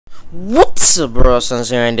What's up, bro?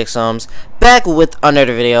 Sunshine and Dixums back with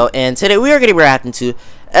another video, and today we are going to be reacting to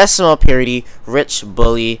SML Parody Rich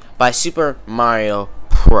Bully by Super Mario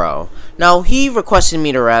Pro. Now, he requested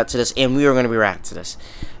me to react to this, and we are going to be reacting to this.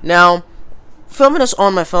 Now, filming this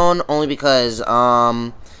on my phone only because,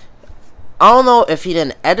 I don't know if he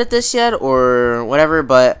didn't edit this yet or whatever,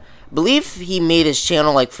 but I believe he made his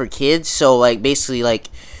channel, like, for kids, so, like, basically, like,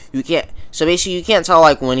 you can't tell,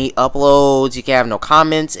 like, when he uploads, you can't have no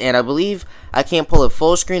comments, and I believe I can't pull it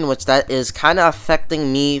full screen, which that is kind of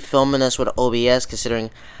affecting me filming this with OBS, considering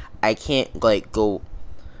I can't, like, go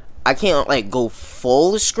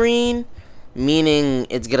full screen, meaning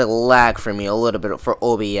it's gonna lag for me a little bit for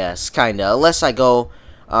OBS, kinda, unless I go,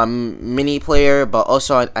 mini player, but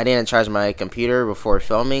also I didn't charge my computer before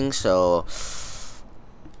filming, so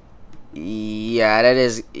yeah,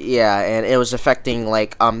 and it was affecting,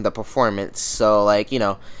 like, the performance, so, like, you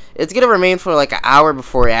know, it's gonna remain for like an hour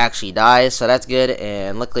before it actually dies, so that's good.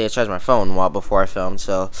 And luckily I charged my phone before I filmed,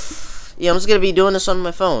 so yeah, I'm just gonna be doing this on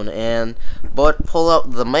my phone. And pull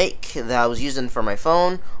out the mic that I was using for my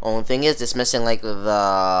phone. Only thing is, it's missing, like,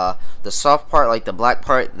 the soft part, like the black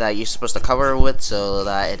part that you're supposed to cover with, so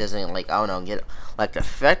that it doesn't, like, I don't know, get, like,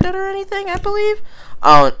 affected or anything, I believe.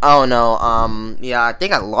 I don't know. Yeah, I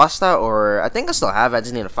think I lost that, or I think I still have it. I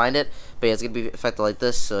just need to find it. But yeah, it's gonna be affected like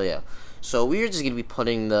this. So yeah. So we're just gonna be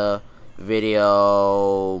putting the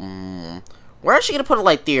video. We're actually gonna put it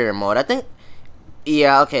like theater mode. I think.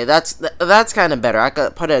 Yeah. Okay. That's kind of better. I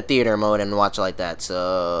could put it in theater mode and watch it like that.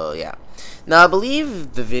 So yeah. Now I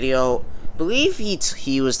believe the video.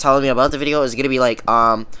 He was telling me about the video is gonna be like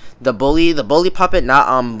the bully puppet,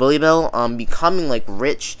 not Bully Bill, becoming, like,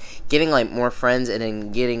 rich, getting, like, more friends, and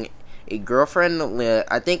then getting a girlfriend.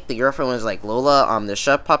 I think the girlfriend was, like, Lola, the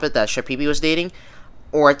chef puppet that Chef Pee-Pee was dating.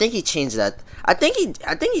 Or I think he changed that. I think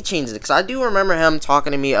he changed it, because I do remember him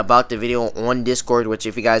talking to me about the video on Discord, which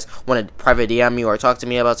if you guys want to private DM me or talk to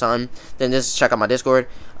me about something, then just check out my Discord.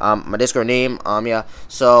 My Discord name, yeah.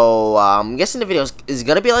 So, I'm guessing the video is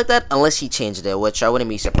gonna be like that, unless he changed it, which I wouldn't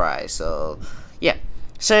be surprised. So, yeah.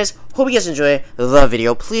 So, guys, hope you guys enjoy the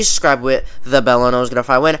video. Please subscribe with the bell on. I was gonna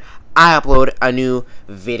find when I upload a new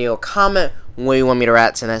video. Comment where you want me to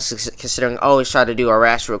react to next, considering I always try to do a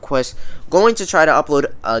rash request. Going to try to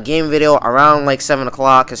upload a game video around, like, 7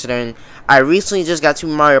 o'clock, considering I recently just got to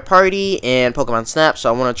Mario Party and Pokemon Snap,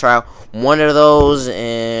 so I want to try one of those,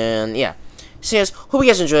 and yeah. So, guys, hope you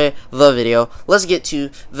guys enjoy the video. Let's get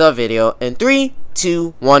to the video. In 3,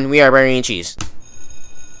 2, 1, we are burying cheese.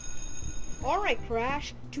 Alright,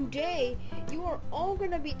 Crash, today you are all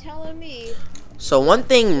gonna be telling me. So one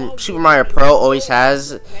thing Super Mario Pro always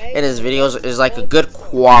has in his videos is, like, a good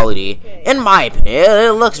quality. In my opinion,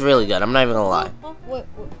 it looks really good. I'm not even gonna lie.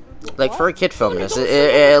 Like, for a kid filming this,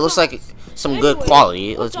 it looks like some good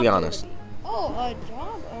quality. Let's be honest. Oh,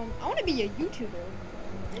 job. I want to be a YouTuber.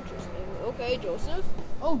 Interesting. Okay, Joseph.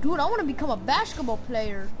 Oh, dude, I want to become a basketball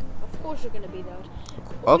player. Of course you're gonna be that.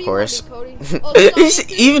 Of course.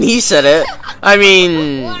 Even he said it. I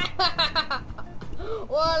mean.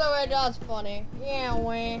 Well, that's funny. Yeah,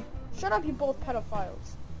 way. Shut up, you both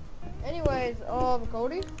pedophiles. Anyways,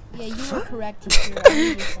 Cody? Yeah, you were correct, teacher.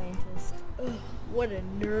 I'm a scientist. What a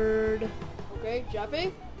nerd. Okay,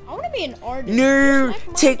 Jeffy? I want to be an artist. Nerd!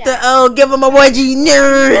 Like take the L, give him a wedgie,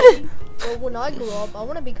 nerd! Well, when I grow up, I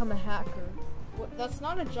want to become a hacker. What, that's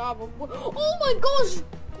not a job. Oh my gosh!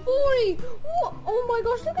 Boy! Oh my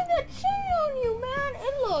gosh, look at that chain on you, man!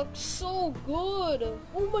 It looks so good!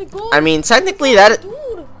 Oh my god! I mean, technically that...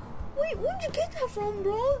 Dude! Wait, where'd you get that from,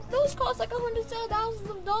 bro? Those cost like $100,000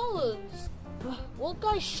 of dollars! Well,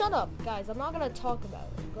 guys, shut up. Guys, I'm not gonna talk about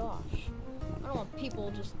it. Gosh. I don't want people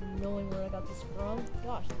just knowing where I got this from.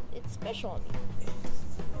 Gosh, it's special on me.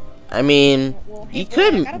 I mean, well, hey,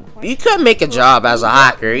 you could make a job as a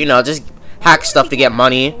hacker, you know, just hack stuff to get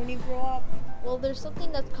money. Well, there's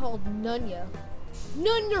something that's called Nunya.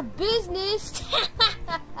 None your business!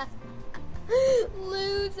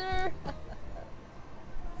 Loser!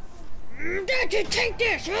 Dad, you take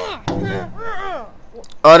this!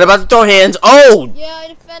 Oh, they're about to throw hands. Oh! Yeah, I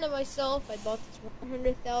defended myself. I bought this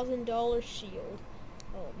 $100,000 shield.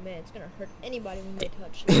 Oh man, it's gonna hurt anybody when they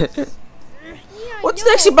touch this. Yeah, what's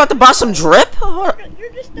next? You about to buy some drip?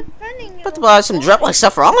 You're just defending. About to buy some drip like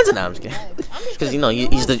Seth Rollins? And I'm just kidding. Because you know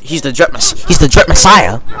he's the drip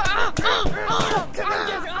messiah.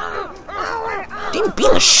 Didn't be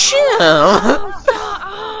a shit.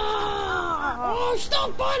 Oh,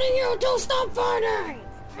 stop fighting! You don't stop fighting.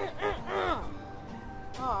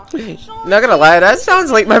 Not gonna lie, that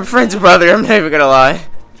sounds like my friend's brother. I'm not even gonna lie.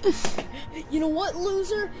 You know what,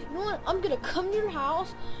 loser? You know what? I'm gonna come to your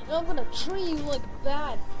house and I'm gonna treat you like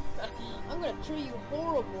bad. I'm gonna treat you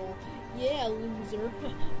horrible. Yeah, loser.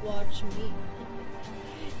 Watch me.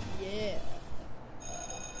 Yeah.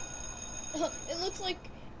 It looks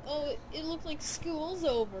like school's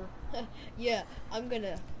over. Yeah, I'm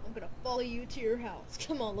gonna follow you to your house.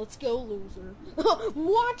 Come on, let's go, loser.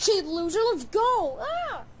 Watch it, loser. Let's go.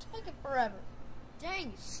 Ah, took it forever. Dang,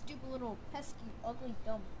 you stupid little pesky, ugly,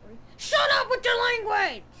 dumb freak. Shut up with your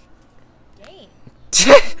language. Dang.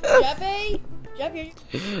 Jeffy.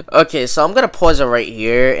 Okay, so I'm gonna pause it right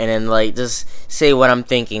here and then like just say what I'm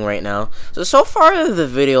thinking right now. So far the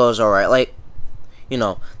video is alright. Like, you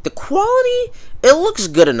know, the quality, it looks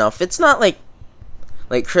good enough. It's not like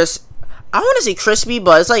crisp. I want to say crispy,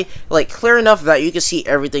 but it's like clear enough that you can see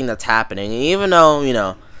everything that's happening. And even though, you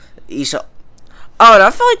know, and I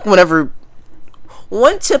feel like whenever,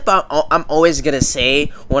 one tip I'm always gonna say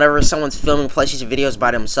whenever someone's filming PlayStation videos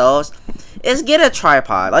by themselves is get a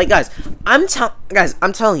tripod. Like, guys, I'm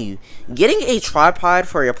telling you, getting a tripod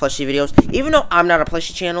for your PlayStation videos, even though I'm not a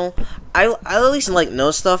PlayStation channel, I at least like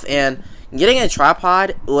know stuff, and getting a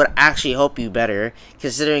tripod would actually help you better,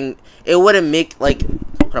 considering it wouldn't make like.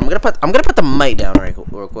 I'm gonna put the mic down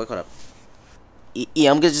real quick. Hold up. Yeah,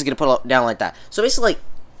 I'm just gonna put it down like that. So basically, like,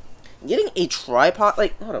 getting a tripod,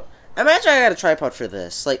 like, hold up. Imagine I got a tripod for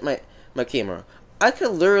this, like my camera. I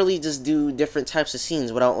could literally just do different types of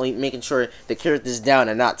scenes without like making sure the character's down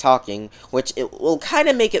and not talking, which it will kind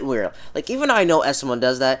of make it weird. Like, even though I know SML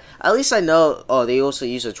does that, at least I know, oh, they also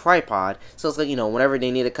use a tripod. So it's like, you know, whenever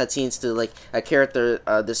they need to cut scenes to like a character,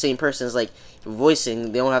 the same person is like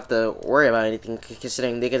voicing, they don't have to worry about anything,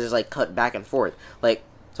 considering they could just like cut back and forth, like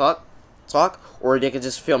talk, or they could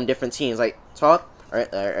just film different scenes, like talk. All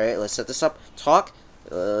right, let's set this up. Talk.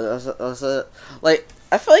 Like,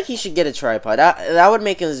 I feel like he should get a tripod. That would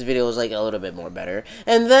make his videos like a little bit more better.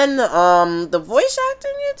 And then the voice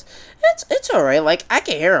acting, it's alright. Like, I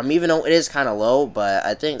can hear him even though it is kind of low, but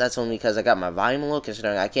I think that's only because I got my volume low,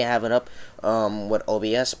 considering I can't have it up with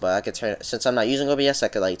OBS, but I could turn, since I'm not using OBS, I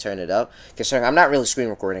could like turn it up, considering I'm not really screen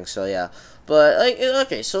recording, so yeah. But like,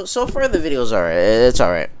 okay, so far the video's alright. It's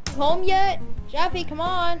alright. Home yet? Jeffy, come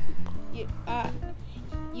on.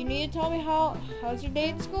 You need to tell me how's your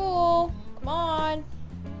day at school. Come on,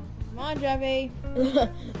 Jeffy.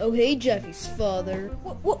 Oh, hey, Jeffy's father.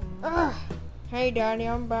 What? Hey, Daddy,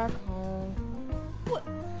 I'm back home. What?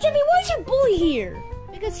 Jeffy, why is your bully here?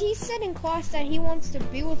 Because he said in class that he wants to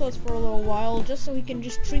be with us for a little while, just so he can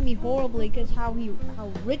just treat me horribly, because how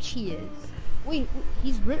rich he is. Wait,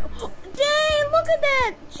 he's rich? Oh, dang, look at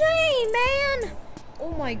that chain, man.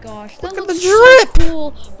 Oh my gosh, that look at the drip! So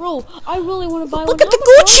cool. Bro, I really want to buy look one. Look at the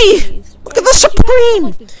Gucci! Look at the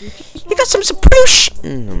Supreme! You got some Supreme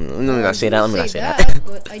Let me not say that, let me not say that.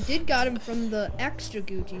 But I did got him from the extra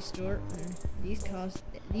Gucci store. These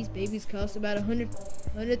babies cost about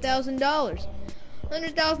 $100,000.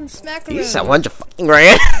 100,000 smackaronis. These are $100 fucking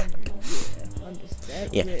grand. Yeah, I'm just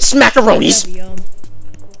that yeah, rich. smackaronis!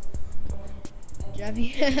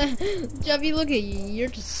 Jeffy, look at you. You're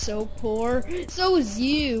just so poor. So is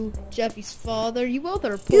you, Jeffy's father. You both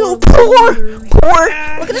are poor. You poor!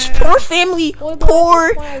 Look at this poor family.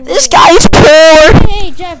 Poor. This guy is poor.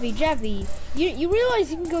 Hey, Jeffy. You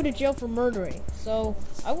realize you can go to jail for murdering. So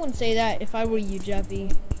I wouldn't say that if I were you,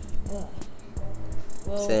 Jeffy. Well,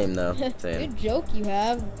 same though. Same. Good joke you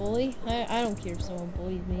have, bully. I don't care if someone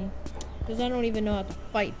bullies me, because I don't even know how to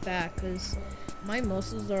fight back. Because my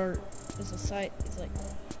muscles are. It's like,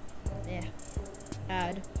 yeah,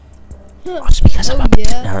 add. Oh, it's because I'm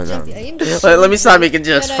yeah. No. Let me stop making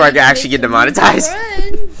jokes before I actually get demonetized.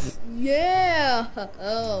 Yeah.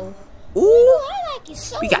 Oh. Ooh. I like you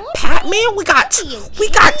so we got Pac-Man. We got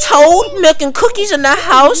Toad making cookies in the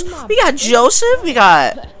house. We got Joseph. We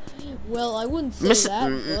got. Well, I wouldn't say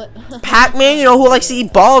that, but Pac-Man, you know, who likes to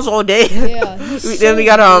eat balls all day. Yeah, then we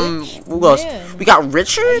got who else? Man. We got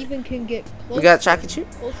Richard. We got Chucky Choo.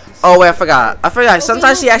 Oh wait, I forgot.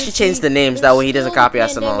 Sometimes he actually changed the names that way he doesn't copy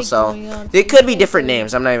SML. So they could be different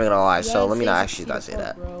names. I'm not even gonna lie. So let me not actually not say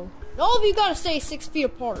that. All of you gotta stay 6 feet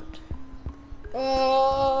apart.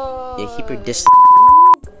 Yeah, keep your distance.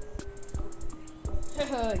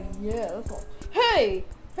 Yeah, that's all. Hey,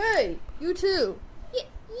 you too.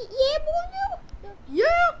 Yeah, boy,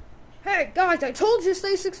 yeah. Hey, guys, I told you to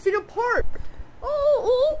stay 6 feet apart.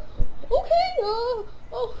 Oh, okay.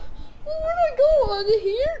 Where do I go?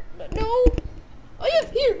 Here? No. Oh, yeah,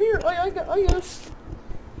 here. I guess.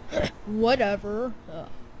 Whatever.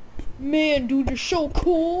 Man, dude, you're so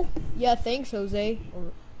cool. Yeah, thanks, Jose.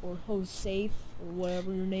 Or Jose, or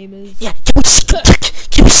whatever your name is. Yeah,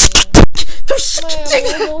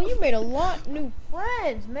 Man, you made a lot new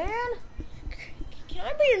friends, man. Can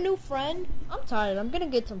I be your new friend? I'm tired. I'm gonna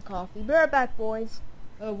get some coffee. Be right back, boys.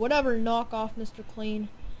 Whatever, knock off Mr. Clean.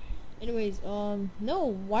 Anyways,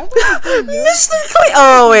 no, why would you be your Mr. Clean?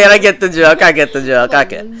 Oh, wait, I get the joke. I get the joke. I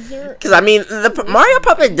get. Because, I mean, the Mario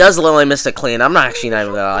puppet does look like Mr. Clean. I'm not actually not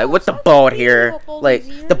even gonna lie. With the bald hair. Like,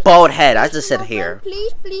 the bald head. I just said hair.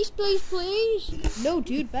 Please, please, please, please. No,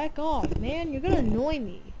 dude, back off, man. You're gonna annoy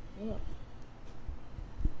me. Ugh.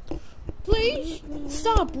 Please?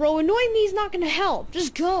 Stop, bro. Annoying me is not gonna help.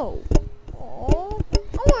 Just go. Aww.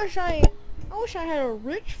 I wish I had a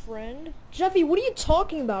rich friend. Jeffy, what are you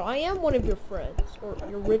talking about? I am one of your friends. Or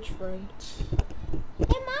your rich friend.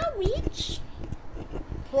 Am I rich?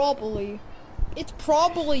 Probably. It's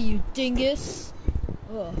probably, you dingus.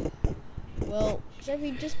 Ugh. Well,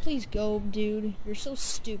 Jeffy, just please go, dude. You're so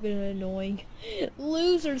stupid and annoying.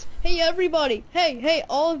 Losers. Hey, everybody. Hey,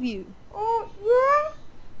 all of you. Oh, yeah?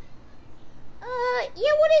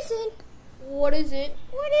 Yeah, what is it? What is it?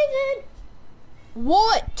 What is it?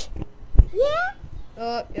 What?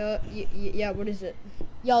 Yeah? Yeah, what is it?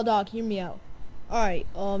 Y'all, dog, hear me out. Alright,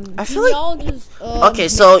 I feel like... y'all just, okay,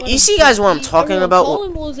 so, you see guys what I'm talking about? Call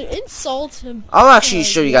him loser, insult him. I'll actually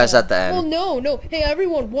show you guys at the end. Well, no. Hey,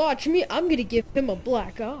 everyone, watch me. I'm gonna give him a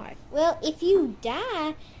black eye. Well, if you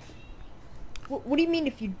die... What do you mean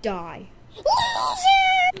if you die? Loser!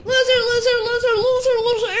 Loser!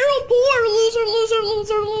 Arrow poor! Loser!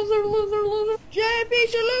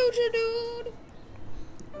 JP's a loser, dude!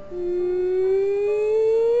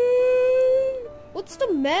 What's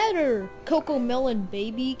the matter, Coco Melon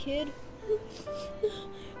baby kid?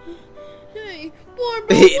 Hey,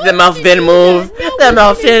 the mouth didn't move. The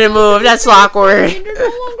mouth didn't move. That's awkward. You're no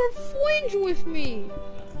longer friends with me.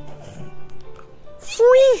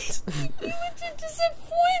 Friends? You just said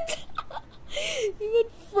friends. You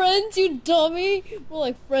meant friends, you dummy. More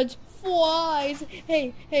like French flies.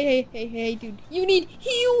 Hey, dude. You need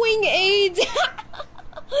healing aids.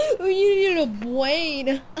 You need a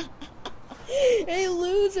brain. Hey,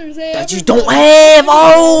 losers. Hey, that you don't have.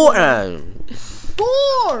 Oh.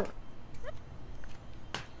 Four.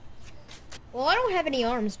 Well, I don't have any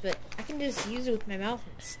arms, but I can just use it with my mouth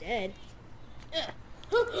instead.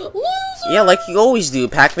 Loser! Yeah, like you always do,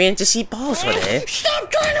 Pac-Man. Just eat balls with it.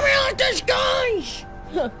 Stop trying to be like this, guys!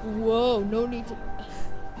 Whoa, no need to...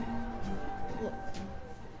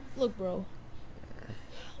 Look, bro.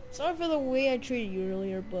 Sorry for the way I treated you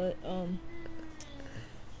earlier, but,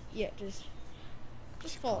 yeah, just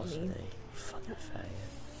follow me.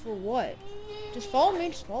 For what? Just follow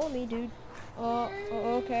me, dude.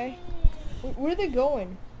 Okay. Where are they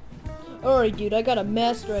going? Alright, dude, I got a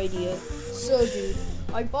master idea. So, dude,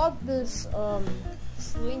 I bought this,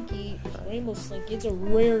 Slinky, Rainbow Slinky. It's a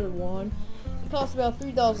rare one. It cost about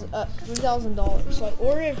 $3,000. So I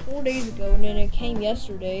ordered it 4 days ago, and then it came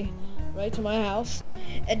yesterday, right to my house.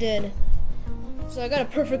 And then, so I got a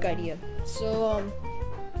perfect idea. So,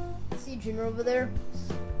 see Junior over there?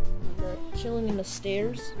 Chilling in the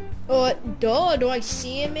stairs. Oh, duh, do I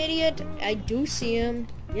see him, idiot? I do see him.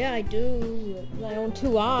 Yeah, I do. My own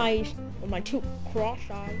 2 eyes. Or my 2 cross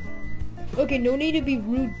eyes. Okay, no need to be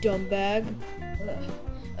rude, dumbbag.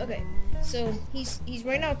 Okay, so he's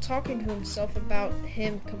right now talking to himself about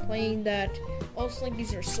him complaining that all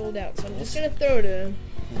Slinkies are sold out. So I'm just gonna throw it to him,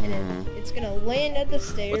 and then it's gonna land at the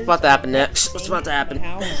stairs. What's about to happen next? What's about to happen?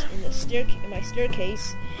 In my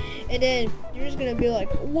staircase, and then you're just gonna be like,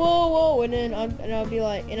 whoa, and then I'll be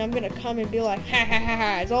like, and I'm gonna come and be like,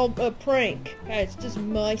 ha, it's all a prank. It's just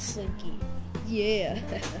my Slinky. Yeah.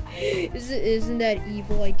 Isn't that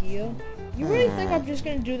evil idea? You really think I'm just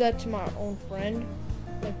gonna do that to my own friend?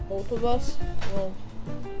 Like both of us? Well,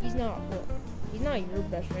 he's not your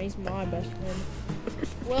best friend, he's my best friend.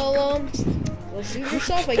 Well, suit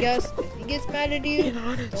yourself, I guess. If he gets mad at you,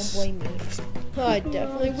 don't blame me. I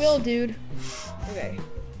definitely will, dude. Okay.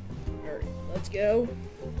 Alright, let's go.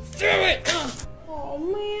 Do it! Oh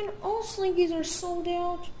man, all Slinkies are sold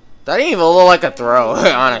out. That didn't even look like a throw,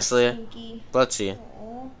 honestly. Slinky. Let's see.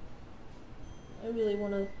 Aww. I really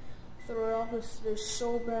want to throw it off. They're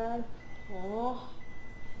so bad. Aww.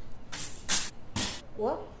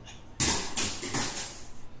 What?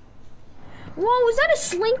 Whoa, is that a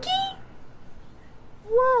Slinky?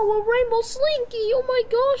 Whoa, a Rainbow Slinky! Oh my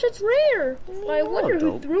gosh, that's rare! I wonder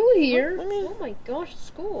who threw here. Oh my gosh, it's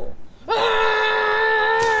cool. Ah!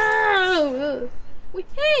 Wait,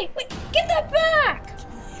 get that back!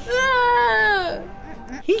 Ah!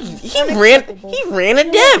 He ran a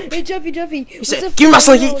dip! Hey, Jeffy! He said, give me my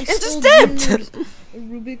Slinky! And just dipped! A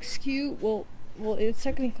Rubik's Cube? Well, it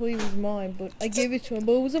technically was mine, but I gave it to him.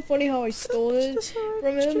 But was it funny how I stole it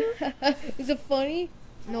from him? Is it funny?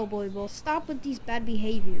 No, Bully Ball, stop with these bad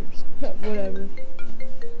behaviors. Whatever.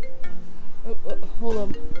 Hold up.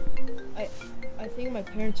 I think my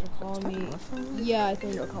parents are calling me. Yeah, I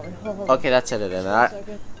think they're calling. Hold Okay, that's it then.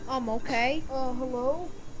 Okay. Hello?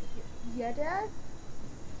 Yeah, Dad?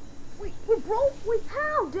 Wait, bro, wait,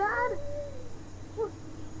 how, Dad?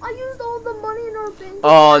 I used all the money in our bank.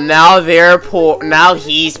 Oh, now they're poor. Now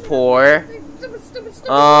he's poor.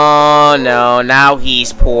 Oh no, now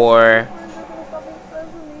he's poor.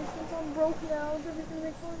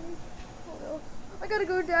 I gotta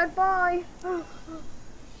go, Dad. Bye.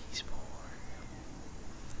 He's poor.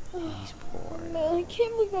 He's poor. Man, I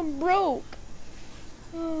can't believe I'm broke.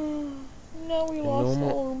 Now we lost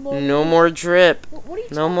all our money. No more drip. What are you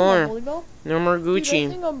no more. About, no more Gucci.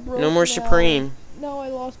 Dude, no more Supreme. Now I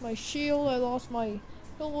lost my shield. I lost my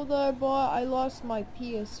pillow that I bought. I lost my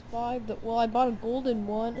PS5. Well, I bought a golden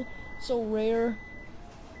one. So rare.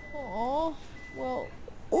 Aww. Well.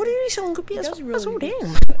 What are you selling good PS5? Really so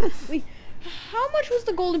damn. Wait, how much was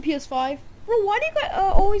the golden PS5? Bro, why do you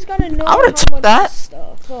always gotta know? I would've took that.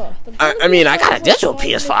 Stuff? I mean, I got a digital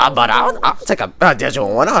PS5, but I'll take a digital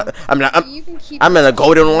one. I'm in a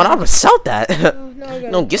golden one. I would sell that.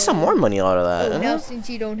 No, get some more money out of that. Now, since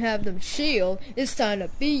you don't have the shield, it's time to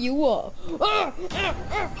beat you up.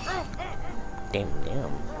 Damn.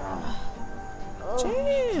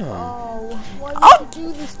 Oh,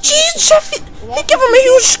 jeez, Jeff, you give him a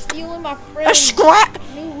huge scrap.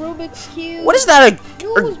 New Rubik's Cube. What is that?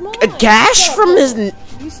 A gash from his?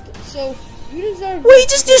 So you deserve. Wait,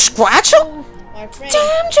 just did scratch him?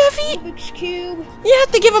 Damn, Jeffy. Rubik's Cube. You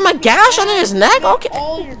have to give him a gash under his neck. Okay.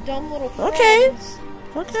 All your dumb little friends. Okay.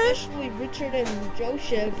 Especially Richard and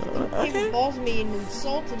Joseph. They came balls me and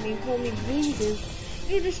insulted me and called me loser.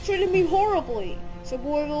 You just treated me horribly. So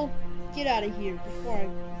Boyville, get out of here before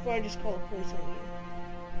I just call the police on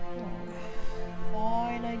you.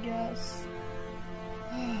 Fine, I guess.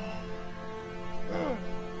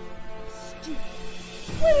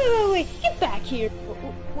 Wait, get back here.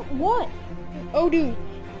 What? Oh, dude.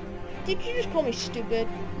 Did you just call me stupid?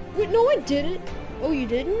 Wait, no, I didn't. Oh, you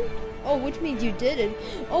didn't? Oh, which means you didn't.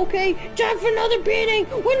 Okay, time for another beating.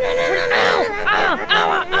 Wait, no. Ow.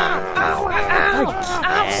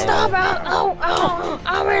 Stop. Ow.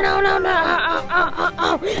 No.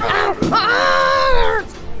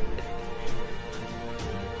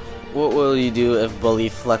 What will you do if Bully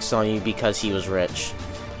flexed on you because he was rich?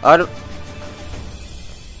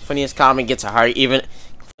 Funniest comment gets a heart even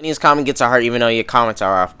though your comments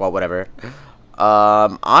are off, but whatever.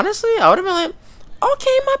 Honestly, I would have been like,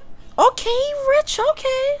 okay, rich,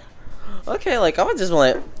 okay, like I would just be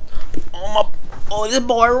like, oh this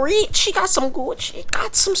boy rich, he got some Gucci, he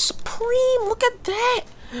got some Supreme, look at that.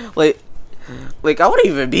 Like I wouldn't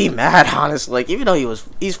even be mad, honestly. Like, even though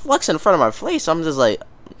he's flexing in front of my face, I'm just like,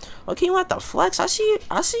 okay, you want the flex? I see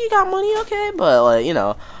you got money, okay, but like, you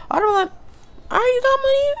know, I don't like, alright, you got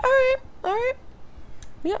money, alright.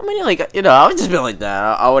 You got money, like, you know, I would just be like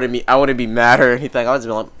that. I wouldn't be mad or anything. I would just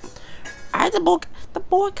be like, alright, the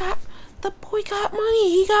boy got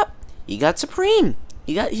money. He got Supreme.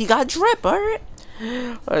 He got drip, alright.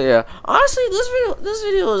 Oh yeah. Honestly, this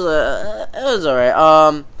video was it was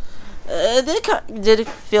alright. It did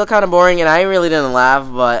feel kind of boring, and I really didn't laugh.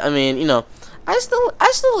 But I mean, you know, I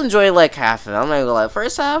still enjoyed like half of it. I'm not gonna lie.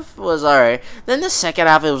 First half was alright. Then the second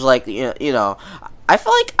half, it was like, you know, I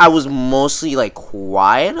felt like I was mostly like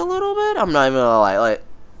quiet a little bit. I'm not even gonna lie. Like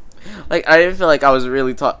I didn't feel like I was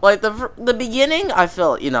really talking. Like the beginning, I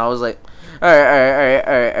felt, you know, I was like,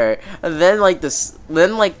 alright. And then like the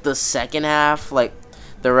second half, like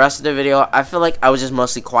the rest of the video, I feel like I was just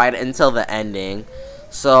mostly quiet until the ending.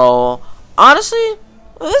 So honestly,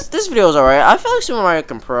 this video is alright. I feel like Super Mario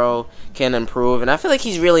Pro can improve, and I feel like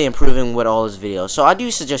he's really improving with all his videos. So I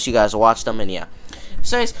do suggest you guys watch them, and yeah.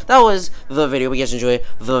 So guys, that was the video. If you guys enjoyed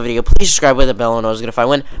the video, please subscribe with the bell and notification if I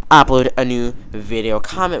win. Upload a new video.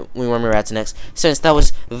 Comment when we're at next. Since that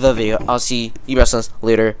was the video, I'll see you wrestlers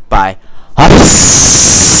later. Bye.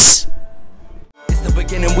 It's the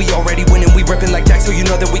beginning, we already winning. We ripping like Jack, so you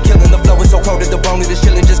know that we killing. The flow is so cold at the bone, it is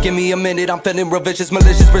chilling. Just give me a minute. I'm feeling real vicious,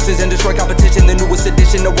 malicious, precision, destroy competition. The newest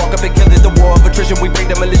edition, the walk up and kill it. The war of attrition, we break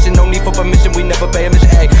demolition. No need for permission, we never pay a mission.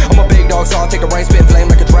 Hey, I'm a big dog, so I'll take a rain, spit flame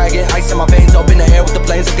like a dragon. Ice in my veins, up in the air with the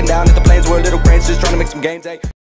planes, looking down at the planes. We're little brains, just trying to make some gains. Hey.